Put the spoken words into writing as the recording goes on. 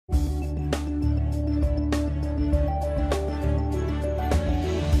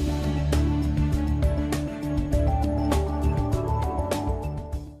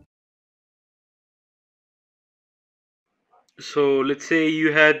So let's say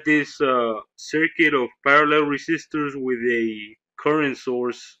you had this circuit of parallel resistors with a current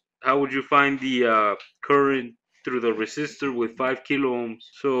source. How would you find the current through the resistor with 5 kilo ohms?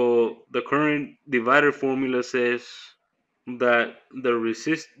 So the current divider formula says that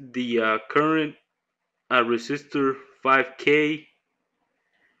the current at resistor 5K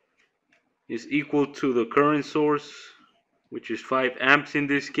is equal to the current source, which is 5 amps in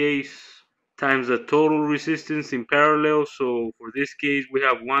this case, times the total resistance in parallel. So for this case, we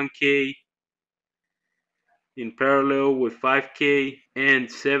have 1K in parallel with 5K and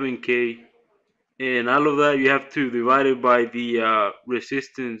 7K. And all of that you have to divide it by the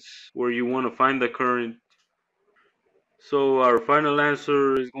resistance where you want to find the current. So our final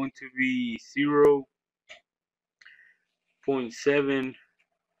answer is going to be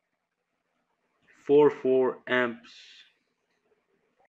 0.744 amps.